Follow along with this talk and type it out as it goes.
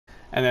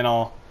and then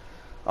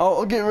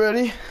I'll get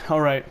ready.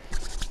 All right.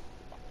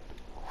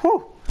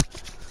 Whew.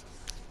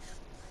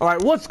 All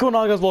right, what's going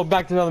on, guys? Welcome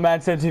back to another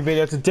Madden 17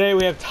 video. Today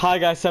we have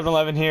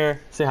TYGUY711 here.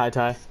 Say hi,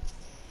 Ty.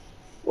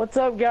 What's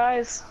up,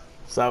 guys?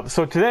 So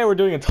today we're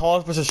doing a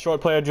tallest versus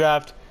short player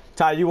draft.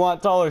 Ty, you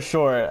want tall or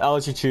short? I'll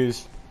let you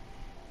choose.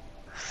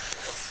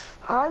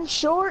 I'm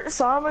short,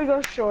 so I'm gonna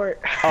go short.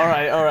 All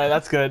right,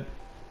 that's good.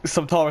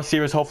 Some tall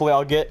receivers, hopefully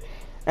I'll get.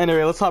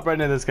 Anyway, let's hop right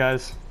into this,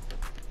 guys.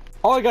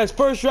 All right, guys,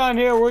 first round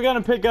here, we're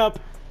gonna pick up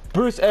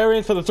Bruce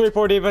Arians for the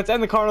 3-4 defense,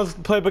 and the Cardinals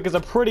playbook is a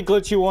pretty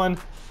glitchy one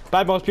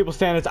by most people's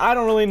standards. I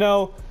don't really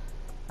know.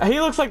 He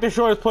looks like the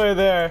shortest player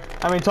there.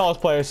 I mean,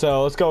 tallest player,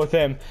 so let's go with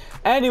him.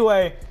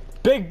 Anyway,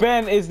 Big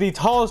Ben is the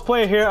tallest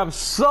player here. I'm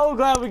so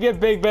glad we get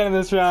Big Ben in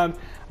this round.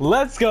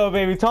 Let's go,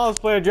 baby.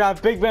 Tallest player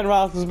draft, Big Ben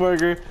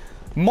Roethlisberger.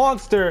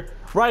 Monster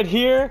right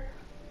here.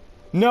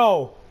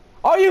 No.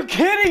 Are you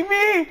kidding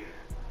me?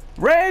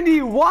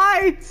 Randy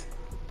White?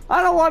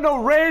 I don't want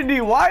no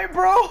Randy White,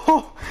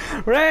 bro.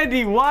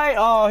 Randy White.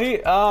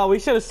 Oh, we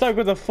should have stuck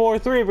with the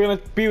 4-3 if we're gonna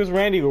be with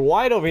Randy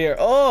White over here.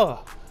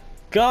 Oh,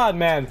 God,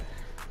 man.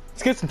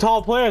 Let's get some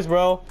tall players,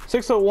 bro.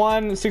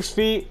 6'1", 6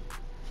 feet.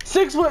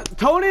 6 foot.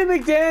 Tony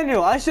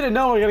McDaniel. I should have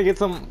known we're gonna get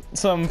some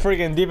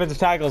freaking defensive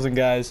tackles and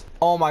guys.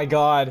 Oh my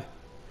God.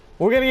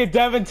 We're gonna get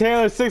Devin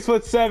Taylor,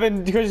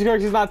 6'7". Christian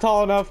Kirk is not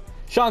tall enough.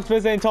 Sean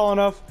Smith ain't tall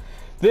enough.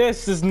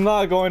 This is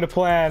not going to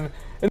plan.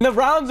 And the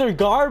rounds are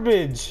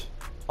garbage.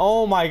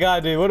 Oh my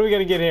God, dude. What are we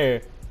gonna get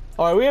here?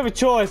 All right, we have a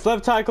choice: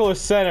 left tackle or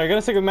center.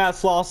 Gonna stick with Matt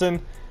Slauson,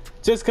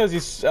 just because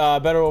he's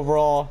better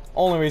overall.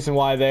 Only reason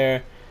why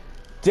there.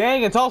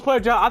 Dang, a tallest player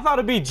job. I thought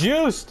it'd be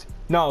Juiced.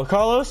 No,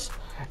 Carlos.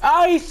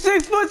 Ah, he's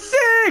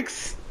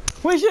 6'6".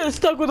 We should have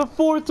stuck with a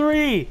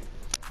 4-3.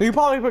 We could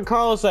probably put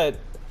Carlos at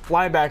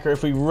linebacker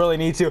if we really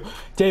need to.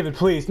 David,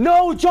 please.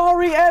 No,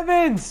 Jari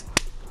Evans.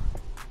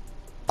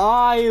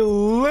 I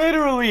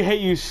literally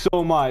hate you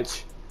so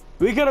much.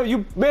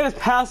 You made us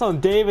pass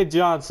on David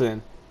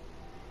Johnson.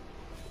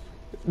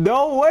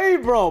 No way,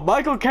 bro.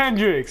 Michael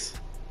Kendricks,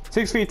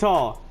 6 feet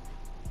tall.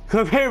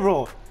 Cliff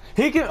Averill.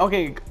 He can.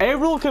 Okay,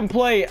 Averill can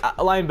play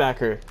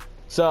linebacker.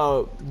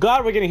 So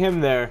glad we're getting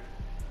him there.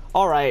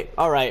 All right.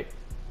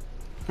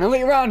 And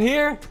late around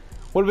here,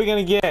 what are we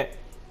gonna get?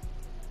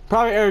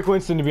 Probably Eric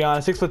Winston, to be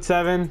honest.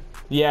 6'7".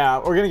 Yeah,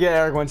 we're gonna get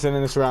Eric Winston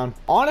in this round.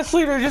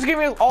 Honestly, they're just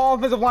giving us all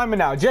offensive linemen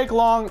now. Jake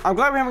Long. I'm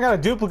glad we haven't got a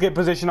duplicate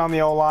position on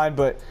the O-line,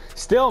 but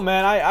still,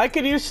 man, I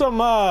could use some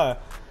wide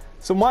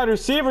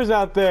receivers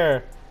out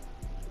there.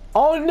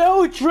 Oh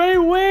no, Trey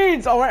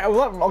Waynes. All right,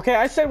 okay,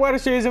 I said wide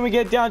receivers, and we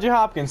get DeAndre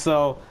Hopkins.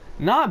 So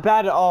not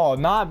bad at all.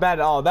 Not bad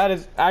at all. That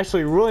is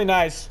actually really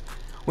nice.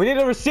 We need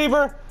a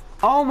receiver.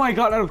 Oh my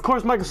God, and of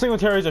course Michael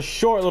Singletary is a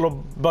short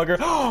little bugger.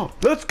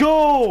 Let's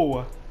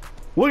go.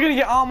 We're gonna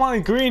get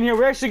Ahman Green here.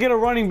 We actually get a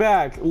running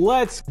back.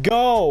 Let's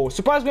go.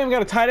 Surprised we haven't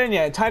got a tight end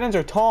yet. Tight ends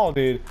are tall,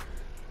 dude.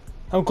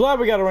 I'm glad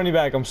we got a running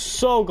back. I'm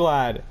so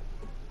glad.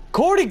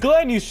 Cordy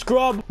Glenn, you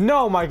scrub.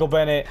 No, Michael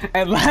Bennett.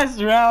 And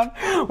last round,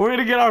 we're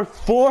gonna get our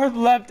 4th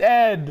left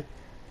end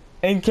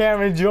in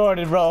Cameron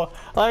Jordan, bro.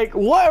 Like,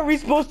 what are we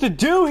supposed to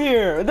do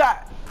here?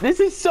 This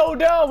is so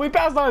dumb. We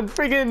passed on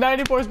freaking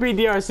 94 speed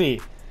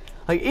DRC.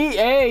 Like,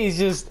 EA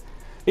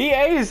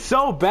is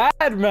so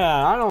bad,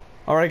 man. I don't.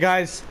 All right,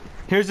 guys.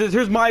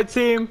 Here's my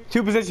team.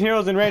 2 position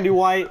heroes and Randy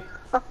White.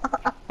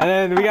 And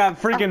then we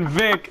got freaking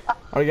Vic. All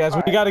right, guys.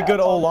 When you got a good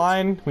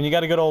O-line,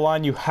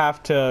 you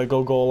have to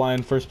go goal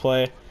line first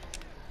play.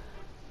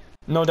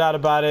 No doubt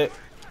about it.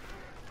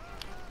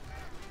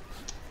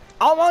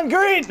 Ahman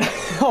Green.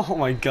 Oh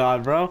my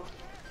God, bro.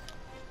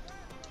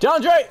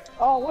 John Dre.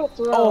 Oh, what a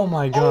throw. Oh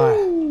my God.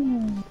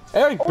 Oh.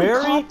 Eric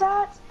Berry. He caught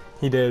that?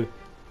 He did.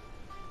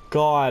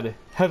 God,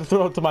 had to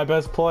throw it to my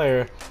best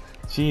player.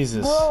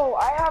 Jesus. Bro,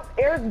 I have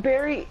Eric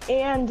Berry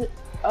and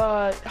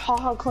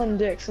HaHa Clinton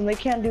Dix, and they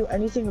can't do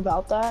anything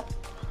about that.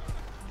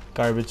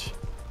 Garbage.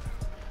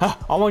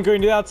 Ahman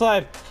Green to the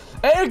outside.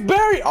 Eric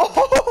Berry.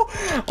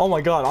 Oh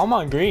my God,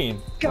 Ahman Green.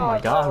 God, oh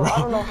my God, bro. I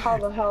don't know how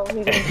the hell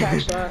he didn't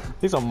catch that.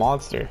 He's a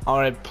monster. All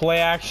right, play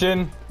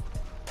action.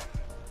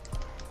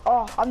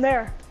 Oh, I'm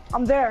there.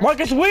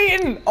 Marcus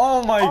Wheaton.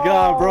 Oh my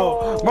God,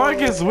 bro.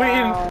 Marcus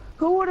Wheaton.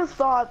 Who would have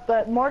thought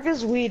that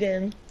Marcus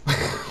Wheaton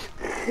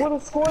would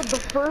have scored the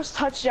first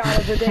touchdown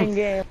of the dang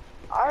game?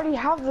 I already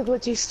have the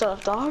glitchy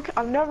stuff, dog.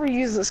 I've never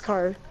used this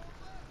card.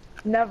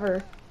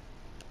 Never.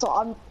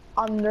 So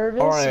I'm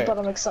nervous, but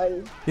I'm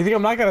excited. You think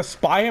I'm not gonna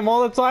spy him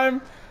all the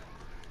time?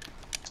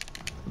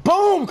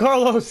 Boom,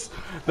 Carlos.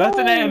 That's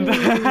an end.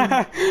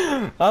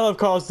 I love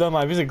Carlos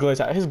Dunlap. He's a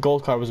glitch. His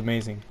gold card was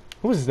amazing.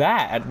 Who was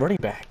that at running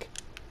back?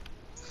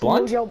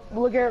 Blunt?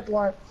 Look at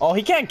Blunt. Oh,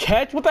 he can't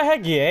catch? What the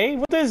heck, EA?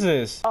 What is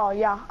this? Oh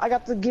yeah, I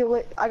got the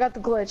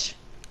glitch.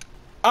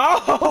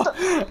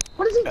 Oh!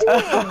 What is he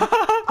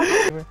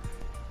doing?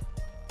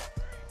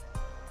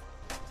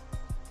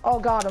 Oh,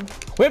 got him.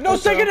 We have no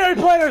secondary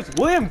players.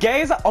 William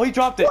Gay is. Oh, he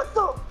dropped it. What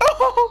the?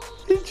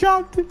 Oh, he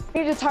dropped it. I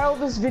need to title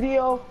this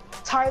video,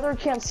 Tyler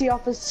can't see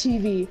off his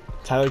TV.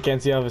 Tyler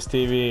can't see off his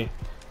TV.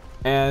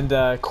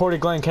 And Cordy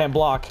Glenn can't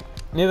block.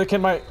 Neither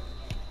can my...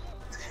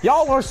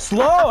 Y'all are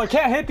slow. I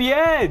can't hit the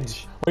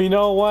edge. Well, you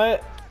know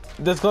what?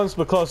 This glimpse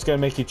but close is gonna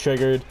make you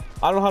triggered.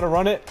 I don't know how to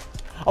run it.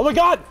 Oh my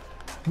god!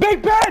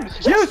 Big Ben!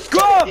 Yes, you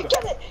scrub!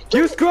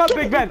 You scrub,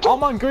 Big Ben!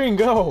 I'm on green,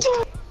 go!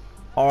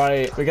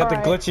 Alright, we got the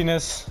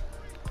glitchiness.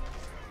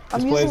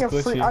 I'm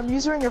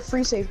using a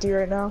free safety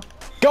right now.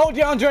 Go,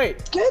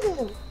 DeAndre! Get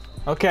him!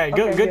 Okay,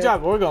 good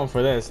job. We're going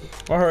for this.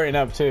 We're hurrying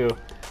up too.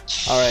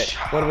 Alright,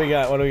 what do we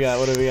got?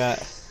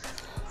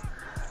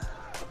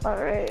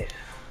 Alright.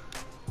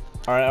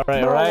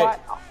 Alright.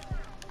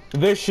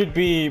 This should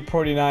be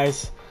pretty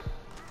nice.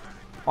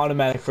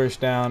 Automatic first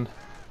down.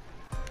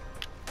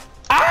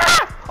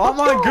 Ah! Oh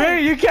my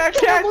green, you can't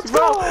catch,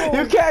 bro!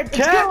 You can't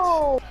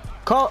catch!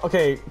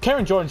 Okay,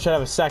 Karen Jordan should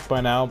have a sack by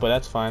now, but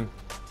that's fine.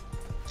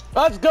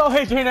 Let's go,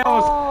 Adrian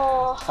Amos!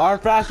 Our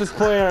fastest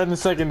player in the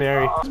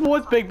secondary.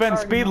 What's Big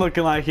Ben's speed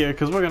looking like here?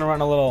 Because we're gonna run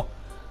a little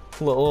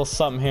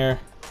something here.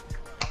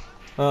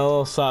 A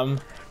little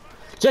something.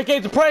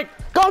 JK's a prank!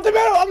 Go to the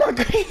middle! I'm on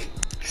green!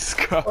 Let's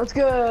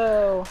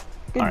go!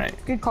 Alright,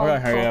 good call. We're gonna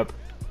hurry up.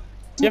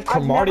 You have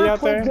Cromartie out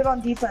there? Good on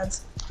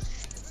defense.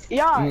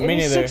 Yeah, me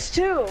neither.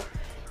 6'2".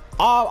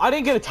 I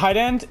didn't get a tight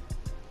end,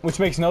 which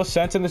makes no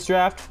sense in this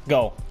draft.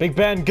 Go, Big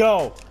Ben,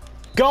 go!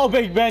 Go,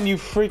 Big Ben, you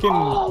freaking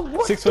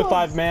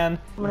 6'5" man.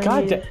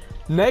 God damn.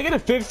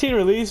 Negative 15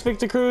 release,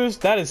 Victor Cruz.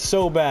 That is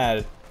so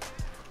bad.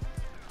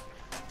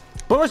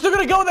 But we're still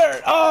gonna go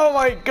there. Oh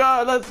my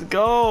god, let's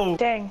go.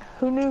 Dang,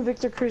 who knew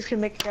Victor Cruz can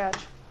make a catch?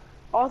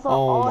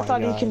 All I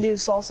thought he can do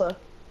is salsa.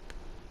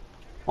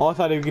 All I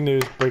thought he can do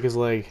is break his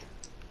leg.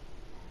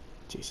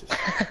 Jesus.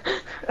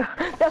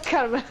 That's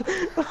kind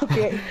of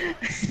okay.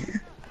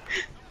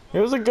 He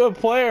was a good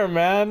player,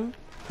 man.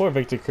 Poor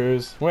Victor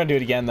Cruz. We're gonna do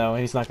it again though,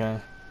 and he's not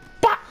gonna.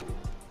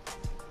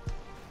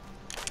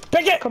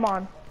 Pick it! Come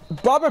on.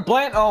 Robert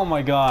Bland. Oh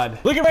my god.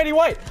 Look at Randy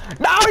White.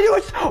 Now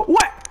you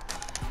what?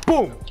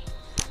 Boom.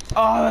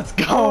 Oh, let's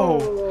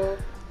go.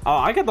 Oh,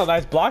 I got the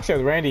nice block shot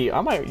with Randy.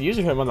 I might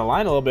usually put him on the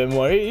line a little bit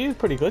more. He's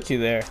pretty glitchy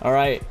there. All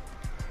right.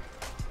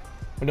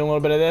 We're doing a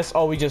little bit of this.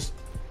 Oh, we just.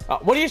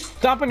 What are you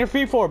stomping your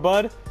feet for,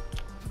 bud?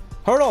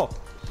 Hurdle.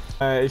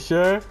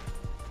 Sure.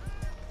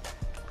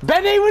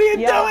 Benny, what are you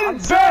doing?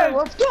 Ben?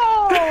 Let's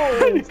go.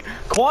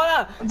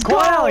 Quan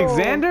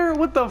Alexander?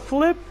 What the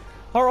flip?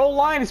 Our old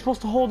line is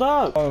supposed to hold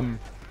up. A little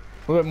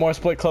bit more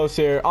split close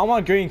here. I'm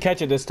on green,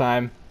 catch it this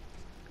time.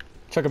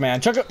 Chuck it,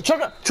 man. Chuck it.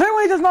 Trey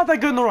Waynes is not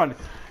that good in the run.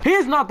 He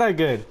is not that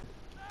good.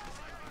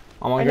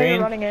 I'm on green.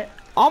 You're running it.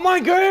 I'm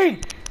on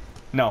green.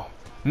 No.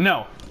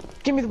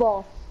 Give me the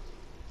ball.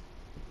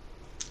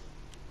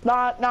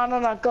 No.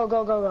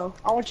 Go.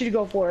 I want you to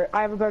go for it.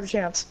 I have a better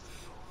chance.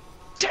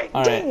 Dang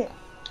it.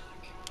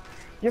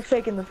 You're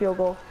faking the field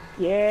goal.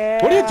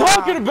 Yeah. What are you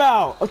talking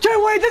about? Oh, Trey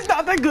Waynes is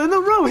not that good in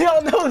the room. We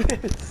all know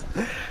this.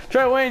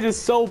 Trey Waynes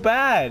is so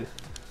bad.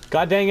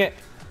 God dang it.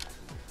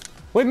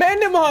 We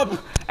manned him up.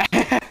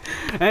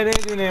 And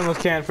Adrian Amos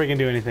can't freaking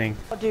do anything.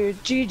 Oh, dude.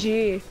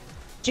 GG.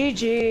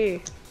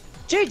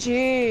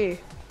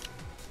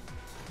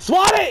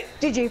 Swat it.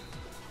 GG.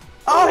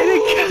 Oh, he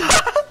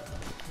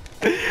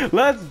didn't.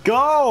 Let's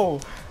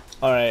go.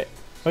 All right.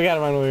 We got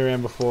to run what we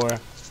ran before.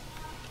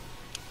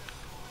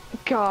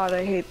 God,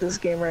 I hate this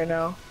game right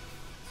now.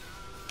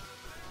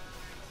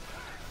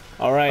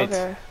 All right.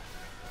 Okay.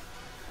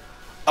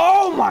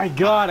 Oh my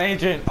god,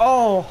 Adrian.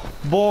 Oh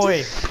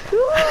boy.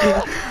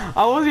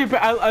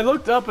 I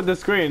looked up at the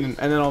screen and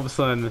then all of a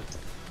sudden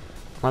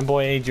my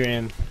boy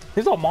Adrian,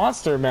 he's a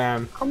monster,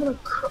 man. I'm gonna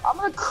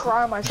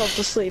cry myself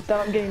to sleep that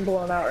I'm getting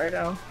blown out right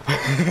now.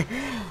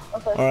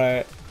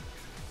 Okay.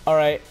 All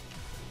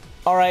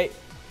right.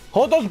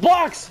 Hold those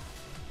blocks.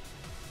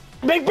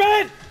 Big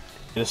Ben.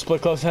 The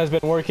split close has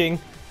been working.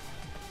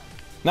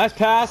 Nice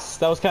pass.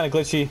 That was kind of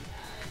glitchy.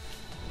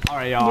 All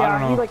right, y'all. Yeah, I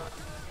don't know.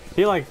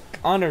 He like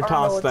under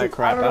tossed that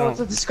crap. I don't know what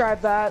to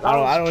describe that.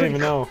 I don't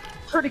even know.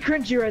 Pretty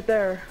cringy right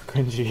there.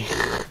 Cringy.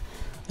 I've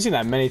seen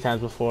that many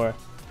times before.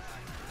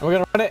 And we're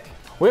gonna run it.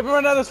 We haven't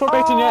run out of this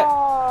formation yet.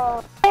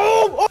 Oh,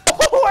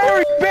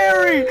 Eric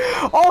Berry!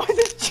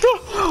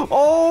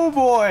 Oh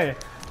boy!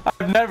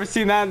 I've never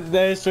seen that in the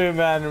history of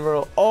Madden,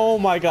 bro. Oh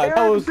my god,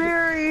 Eric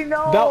Berry,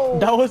 no!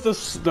 That was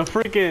the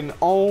freaking.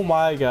 Oh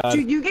my god.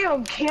 Dude, you gave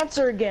him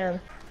cancer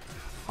again.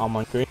 I'm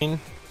on green.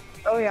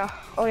 Oh yeah.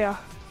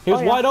 He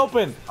was wide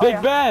open.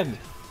 Big Ben.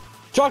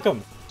 Chuck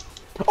him.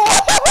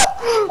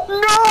 Oh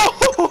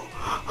no!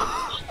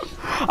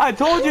 I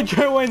told you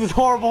Trey Waynes is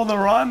horrible in the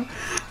run.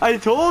 I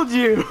told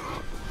you.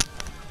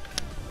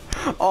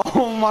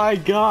 Oh my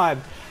god.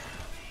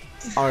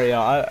 Alright,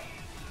 y'all.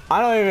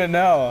 I don't even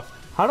know.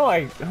 How do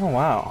I? Oh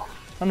wow.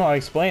 I don't know how to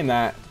explain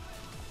that.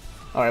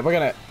 Alright, we're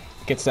gonna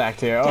get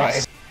sacked here.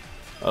 Alright.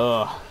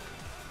 Ugh.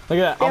 Look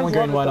at that. I'm on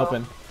green, wide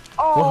open.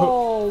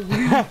 Oh,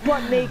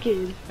 butt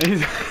naked.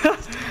 He's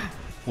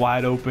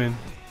wide open.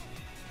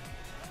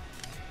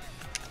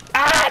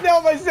 Ah,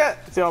 no, my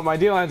set. So my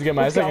D-line's good.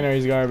 My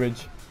secondary's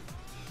garbage.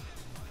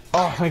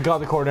 Oh, thank God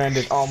the quarter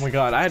ended. Oh my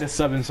God, I had to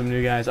sub in some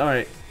new guys. All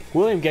right,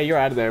 William Gay, you're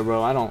out of there,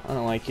 bro. I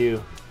don't like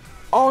you.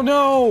 Oh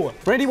no,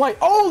 Randy White.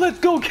 Oh, let's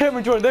go,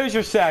 Cameron Jordan. There's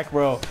your sack,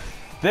 bro.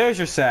 There's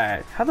your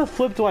sack. How the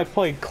flip do I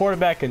play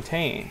quarterback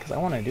contain? Because I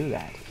want to do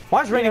that.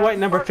 Why is Randy White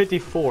number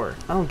 54?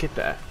 I don't get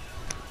that.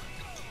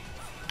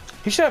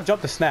 He should have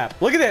jumped the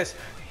snap. Look at this.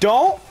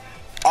 Don't.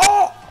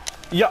 Oh!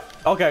 Yeah.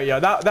 Okay, yeah.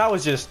 That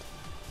was just...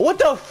 What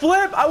the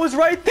flip? I was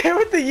right there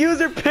with the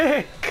user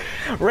pick.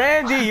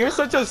 Randy, you're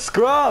such a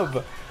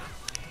scrub.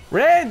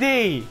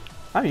 Randy!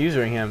 I'm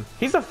usering him.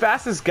 He's the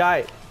fastest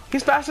guy.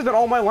 He's faster than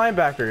all my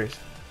linebackers.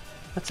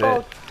 That's it.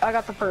 Oh, I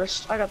got the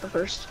first.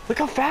 Look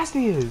how fast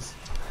he is.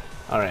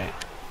 All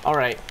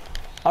right.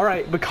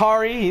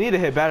 Bakari, you need to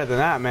hit better than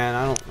that, man.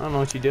 I don't know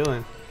what you're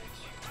doing.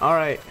 All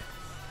right.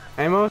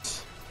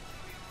 Amos.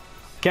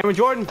 Cameron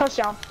Jordan.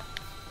 Touchdown.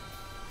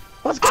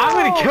 Let's go.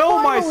 I'm gonna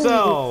kill finally.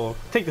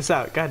 myself. Take this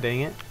out. God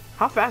dang it.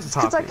 How fast is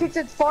Hopkins? Because I kicked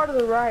it far to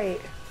the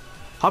right.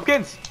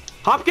 Hopkins.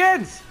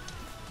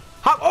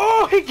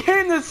 Oh, he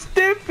came to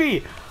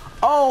Stiffy.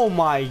 Oh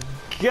my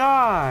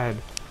God.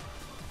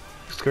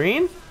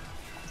 Screen.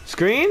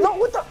 No,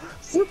 what the?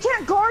 You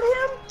can't guard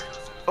him.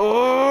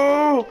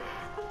 Oh.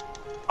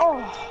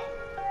 Oh.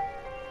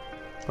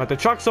 About to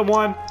truck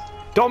someone.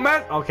 Don't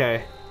mess.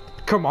 Okay.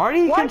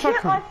 Cromartie? Why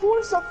can't I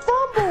force a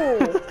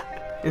fumble?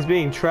 Is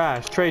being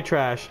trash. Trade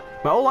trash.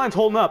 My O-line's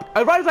holding up.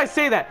 And right as I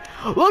say that,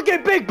 look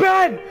at Big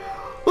Ben.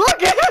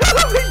 Look at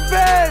Big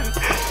Ben.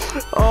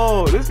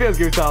 Oh, this video's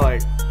gonna sound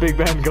like Big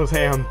Ben goes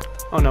ham.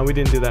 Oh no, we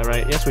didn't do that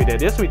right. Yes, we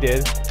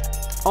did.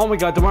 Oh my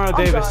God, Demario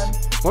Davis.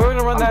 We're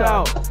gonna run that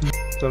out.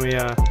 So let me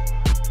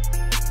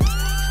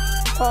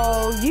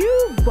Oh,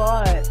 you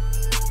butt.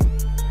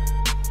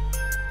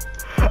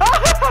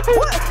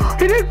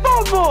 What? He did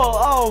fumble!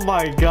 Oh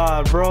my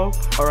God, bro.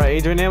 All right,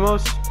 Adrian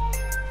Amos.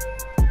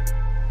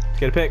 Let's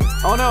get a pick.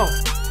 Oh no.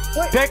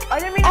 Wait, pick. I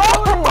didn't mean to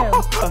go to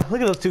him.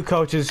 Look at those two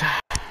coaches.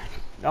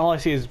 All I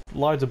see is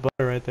lards of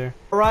butter right there.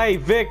 All right,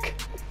 Vic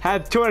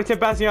had 210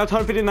 passing yards,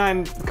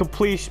 159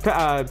 completion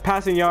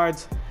passing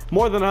yards.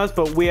 More than us,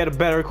 but we had a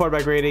better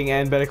quarterback rating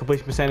and better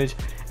completion percentage,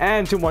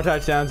 and 2 more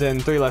touchdowns and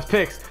 3 less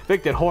picks.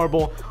 Vic did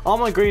horrible.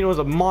 Almond Green was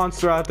a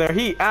monster out there.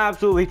 He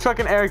absolutely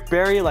trucking Eric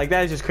Berry. Like,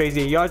 that is just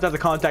crazy. Yards after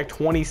contact,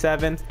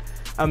 27.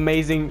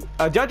 Amazing.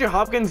 DeAndre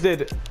Hopkins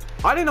did...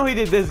 I didn't know he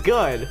did this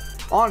good,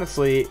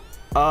 honestly.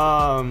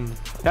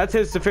 That's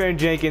his Safarian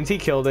Jenkins. He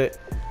killed it.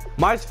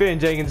 My Safarian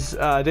Jenkins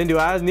didn't do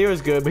as near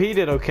as good, but he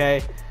did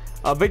okay.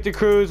 Victor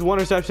Cruz, 1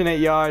 reception, 8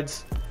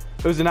 yards.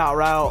 It was an out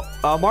route.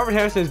 Marvin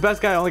Harrison, his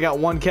best guy, only got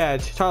 1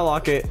 catch. Tyler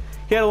Lockett,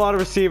 he had a lot of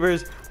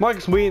receivers.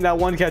 Marcus Wheaton, that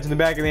 1 catch in the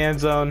back of the end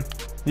zone.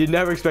 You'd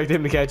never expect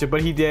him to catch it,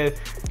 but he did.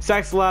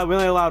 Sacks allowed. We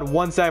only allowed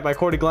 1 sack by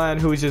Cordy Glenn,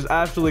 who was just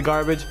absolutely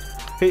garbage.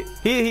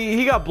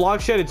 He got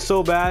block shedded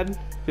so bad,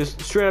 just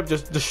straight up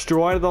just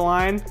destroyed the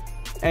line,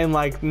 and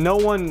like no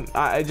one.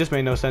 It just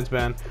made no sense,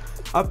 man.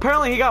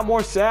 Apparently he got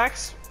more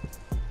sacks.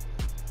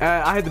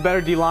 I had the better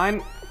D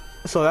line,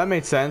 so that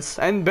made sense,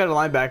 and better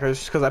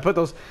linebackers because I put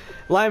those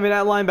linemen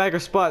at linebacker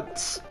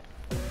spots.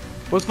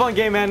 It was a fun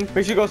game, man.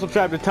 Make sure you go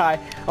subscribe to Ty.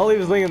 I'll leave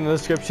his link in the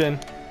description.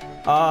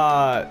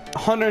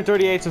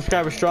 138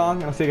 subscribers strong,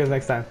 and I'll see you guys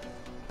next time.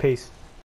 Peace.